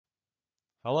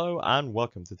Hello and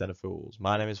welcome to Den of Fools.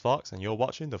 My name is Fox and you're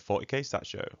watching the 40k Stat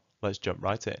Show. Let's jump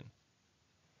right in.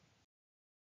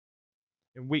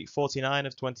 In week 49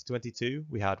 of 2022,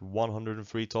 we had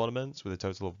 103 tournaments with a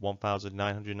total of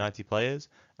 1,990 players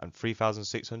and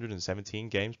 3,617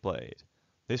 games played.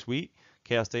 This week,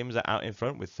 Chaos Demons are out in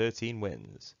front with 13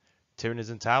 wins. Tyranids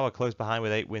and Tau are close behind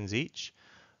with 8 wins each.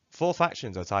 4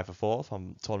 factions are tied for 4th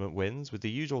on tournament wins, with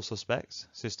the usual suspects,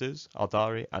 Sisters,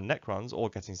 Aldari, and Necrons all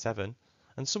getting 7,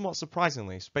 and somewhat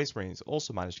surprisingly, Space Marines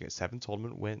also managed to get 7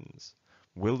 tournament wins.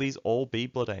 Will these all be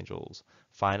Blood Angels?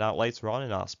 Find out later on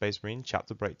in our Space Marine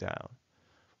chapter breakdown.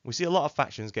 We see a lot of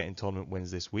factions getting tournament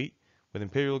wins this week, with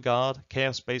Imperial Guard,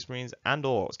 Chaos Space Marines, and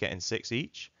Orcs getting 6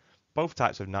 each. Both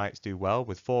types of Knights do well,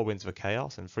 with 4 wins for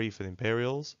Chaos and 3 for the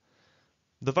Imperials.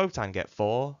 The Votann get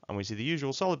 4, and we see the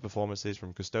usual solid performances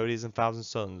from Custodians and Thousand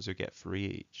Sons, who get 3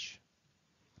 each.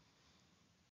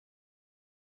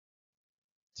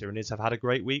 Tyranids have had a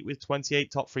great week with 28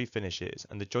 top 3 finishes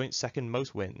and the joint second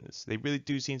most wins. They really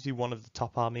do seem to be one of the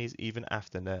top armies even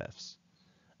after nerfs.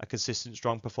 A consistent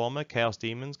strong performer, Chaos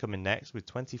Demons, come in next with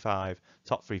 25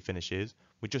 top 3 finishes,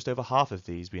 with just over half of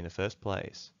these being in first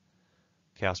place.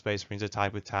 Chaos Space Marines are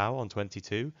tied with Tau on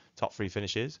 22 top 3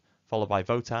 finishes, followed by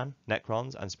Votann,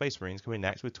 Necrons, and Space Marines coming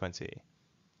next with 20.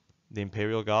 The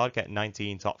Imperial Guard get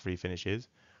 19 top 3 finishes,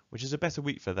 which is a better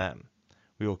week for them.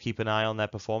 We will keep an eye on their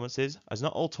performances, as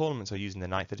not all tournaments are using the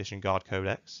 9th edition Guard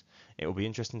Codex. It will be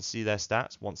interesting to see their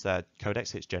stats once their codex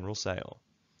hits general sale.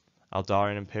 Aldari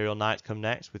and Imperial Knights come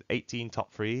next with 18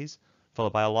 top 3s,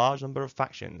 followed by a large number of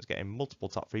factions getting multiple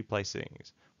top 3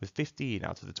 placings, with 15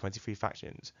 out of the 23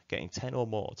 factions getting 10 or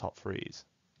more top 3s.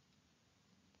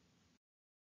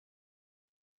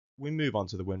 We move on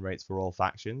to the win rates for all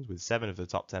factions, with 7 of the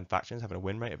top 10 factions having a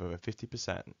win rate of over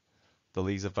 50%. The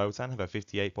Leagues of Votann have a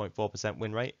 58.4%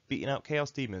 win rate, beating out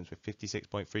Chaos Demons with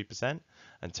 56.3%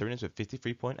 and Tyranids with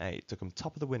 53.8% to come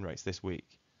top of the win rates this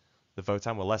week. The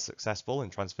Votann were less successful in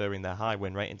transferring their high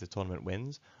win rate into tournament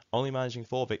wins, only managing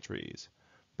 4 victories.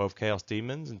 Both Chaos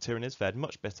Demons and Tyranids fared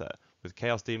much better, with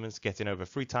Chaos Demons getting over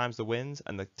 3 times the wins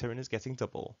and the Tyranids getting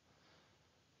double.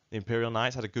 The Imperial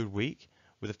Knights had a good week,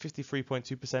 with a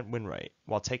 53.2% win rate,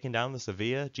 while taking down the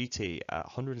Sevilla GT at a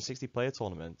 160 player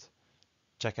tournament.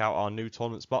 Check out our new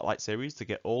Tournament Spotlight series to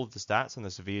get all of the stats on the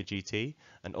Sevilla GT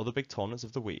and other big tournaments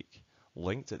of the week,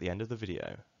 linked at the end of the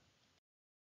video.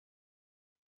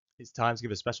 It's time to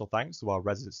give a special thanks to our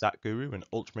resident stat guru and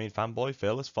Ultramarine fanboy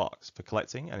Fearless Fox for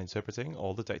collecting and interpreting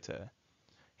all the data.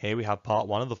 Here we have part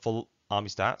 1 of the full army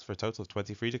stats for a total of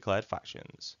 23 declared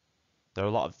factions. There are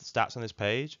a lot of stats on this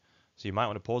page, so you might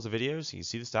want to pause the video so you can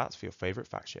see the stats for your favourite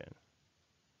faction.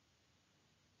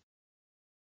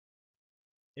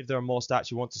 If there are more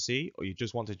stats you want to see, or you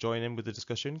just want to join in with the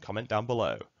discussion, comment down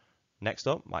below. Next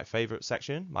up, my favourite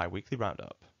section, my weekly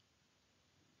roundup.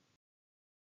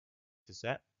 To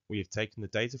set, we have taken the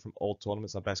data from all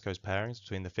tournaments on Best Coast pairings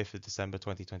between the 5th of December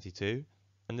 2022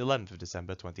 and the 11th of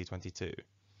December 2022.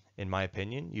 In my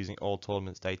opinion, using all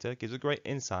tournaments data gives a great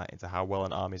insight into how well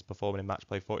an army is performing in Match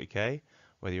Play 40k,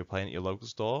 whether you're playing at your local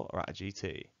store or at a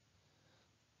GT.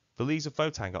 The Leagues of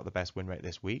Votann got the best win rate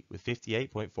this week with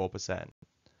 58.4%.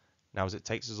 Now, as it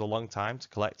takes us a long time to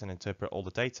collect and interpret all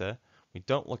the data, we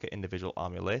don't look at individual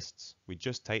army lists, we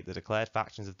just take the declared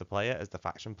factions of the player as the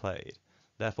faction played.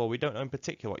 Therefore, we don't know in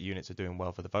particular what units are doing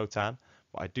well for the Votann,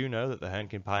 but I do know that the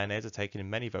Hernkin Pioneers are taken in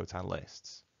many Votann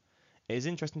lists. It is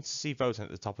interesting to see Votann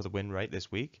at the top of the win rate this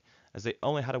week, as they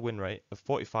only had a win rate of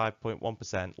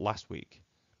 45.1% last week.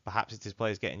 Perhaps it is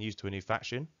players getting used to a new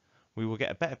faction. We will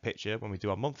get a better picture when we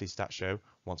do our monthly stat show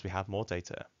once we have more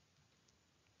data.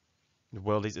 The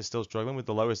Worldies are still struggling with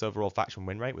the lowest overall faction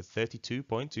win rate with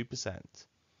 32.2%.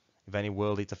 If any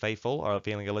Worldies are faithful or are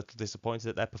feeling a little disappointed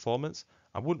at their performance,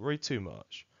 I wouldn't worry too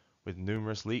much. With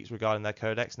numerous leaks regarding their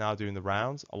codex now doing the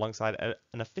rounds, alongside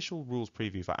an official rules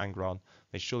preview for Angron,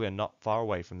 they surely are not far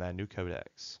away from their new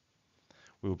codex.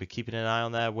 We will be keeping an eye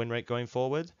on their win rate going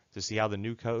forward to see how the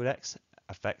new codex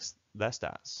affects their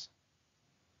stats.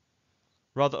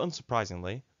 Rather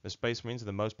unsurprisingly, the Space Marines are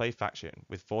the most played faction,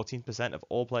 with 14% of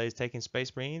all players taking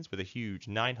Space Marines with a huge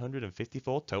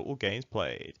 954 total games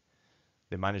played.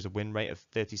 They managed a win rate of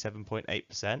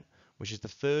 37.8%, which is the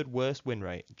 3rd worst win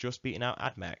rate, just beating out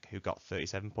AdMech, who got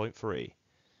 37.3%.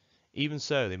 Even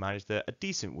so, they managed a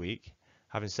decent week,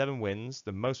 having 7 wins,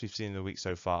 the most we've seen in the week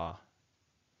so far.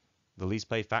 The least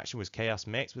played faction was Chaos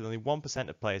Mix, with only 1%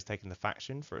 of players taking the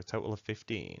faction for a total of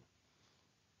 15.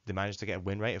 They managed to get a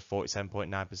win rate of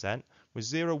 47.9%, with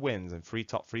 0 wins and 3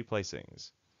 top 3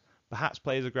 placings. Perhaps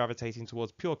players are gravitating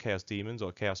towards pure Chaos Demons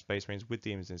or Chaos Space Marines with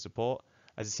Demons in support,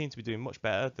 as they seem to be doing much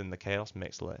better than the Chaos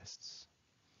Mix lists.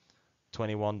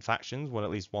 21 factions won at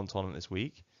least one tournament this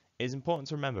week. It is important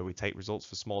to remember we take results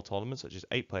for small tournaments such as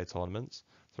 8-player tournaments.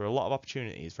 There are a lot of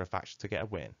opportunities for a faction to get a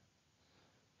win.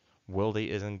 World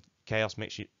Eaters and Chaos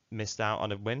missed out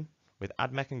on a win, with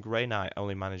Admech and Grey Knight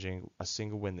only managing a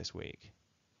single win this week.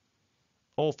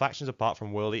 All factions apart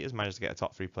from World Eaters managed to get a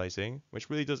top 3 placing, which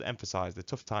really does emphasise the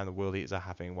tough time the World Eaters are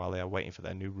having while they are waiting for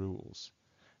their new rules.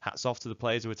 Hats off to the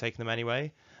players who are taking them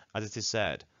anyway. As it is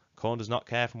said, Khorne does not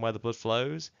care from where the blood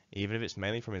flows, even if it's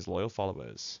mainly from his loyal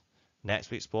followers. Next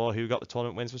we explore who got the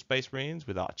tournament wins for Space Marines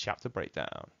with our chapter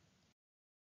breakdown.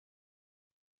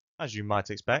 As you might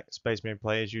expect, Space Marine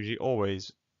players usually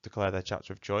always declare their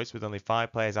chapter of choice, with only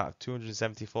 5 players out of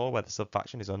 274 where the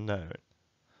sub-faction is unknown.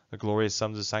 The glorious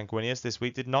Sons of Sanguinius this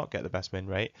week did not get the best win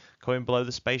rate, coming below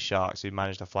the Space Sharks who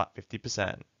managed a flat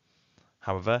 50%.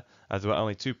 However, as there were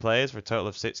only 2 players for a total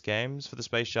of 6 games for the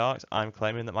Space Sharks, I'm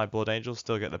claiming that my Blood Angels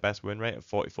still get the best win rate of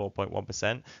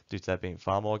 44.1% due to there being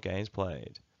far more games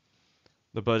played.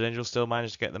 The Blood Angels still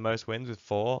managed to get the most wins with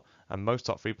 4 and most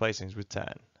top 3 placings with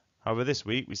 10. However, this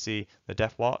week we see the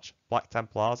Death Watch, Black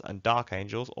Templars and Dark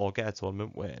Angels all get a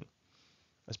tournament win.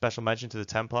 A special mention to the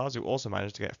Templars, who also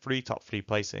managed to get 3 top 3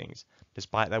 placings,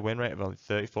 despite their win rate of only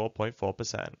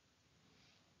 34.4%.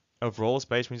 Overall,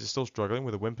 Space Marines are still struggling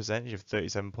with a win percentage of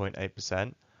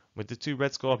 37.8%, with the 2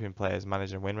 Red Scorpion players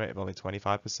managing a win rate of only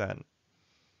 25%.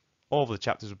 All of the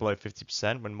chapters were below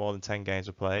 50% when more than 10 games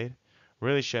were played,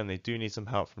 really showing they do need some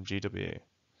help from GW.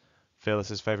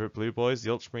 Fearless's favourite Blue Boys, the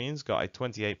Ultramarines, got a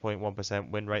 28.1%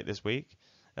 win rate this week.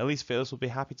 At least Fearless will be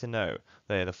happy to know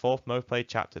they are the 4th most played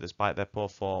chapter despite their poor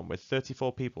form, with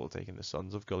 34 people taking the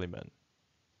Sons of Gulliman.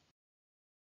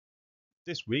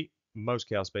 This week, most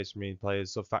Chaos Space Marine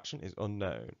players' sub-faction is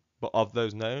unknown, but of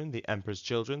those known, the Emperor's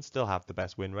Children still have the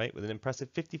best win rate with an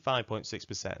impressive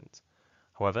 55.6%.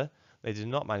 However, they did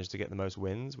not manage to get the most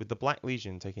wins, with the Black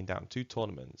Legion taking down 2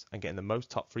 tournaments and getting the most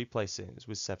top 3 placings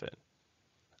with 7.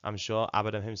 I'm sure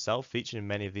Abaddon himself featured in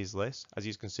many of these lists, as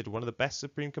he is considered one of the best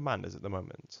Supreme Commanders at the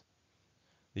moment.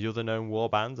 The other known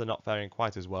warbands are not faring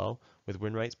quite as well, with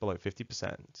win rates below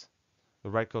 50%. The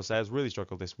Red Corsairs really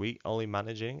struggled this week, only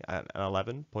managing at an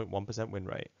 11.1% win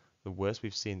rate, the worst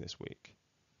we've seen this week.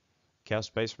 Chaos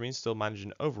Space Marines still managed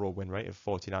an overall win rate of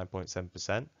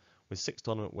 49.7%, with 6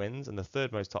 tournament wins and the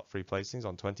 3rd most top 3 placings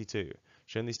on 22,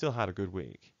 showing they still had a good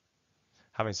week.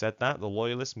 Having said that, the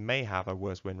Loyalists may have a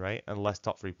worse win rate and less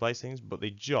top 3 placings, but they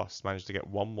just managed to get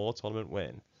one more tournament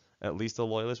win. At least the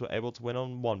Loyalists were able to win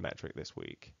on one metric this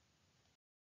week.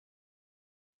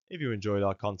 If you enjoyed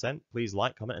our content, please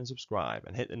like, comment and subscribe,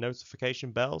 and hit the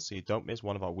notification bell so you don't miss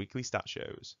one of our weekly stat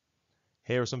shows.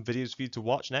 Here are some videos for you to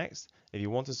watch next. If you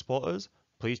want to support us,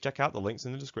 please check out the links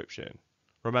in the description.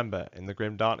 Remember, in the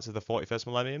grim darkness of the 41st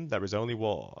millennium, there is only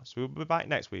war, so we will be back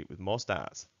next week with more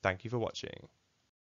stats. Thank you for watching.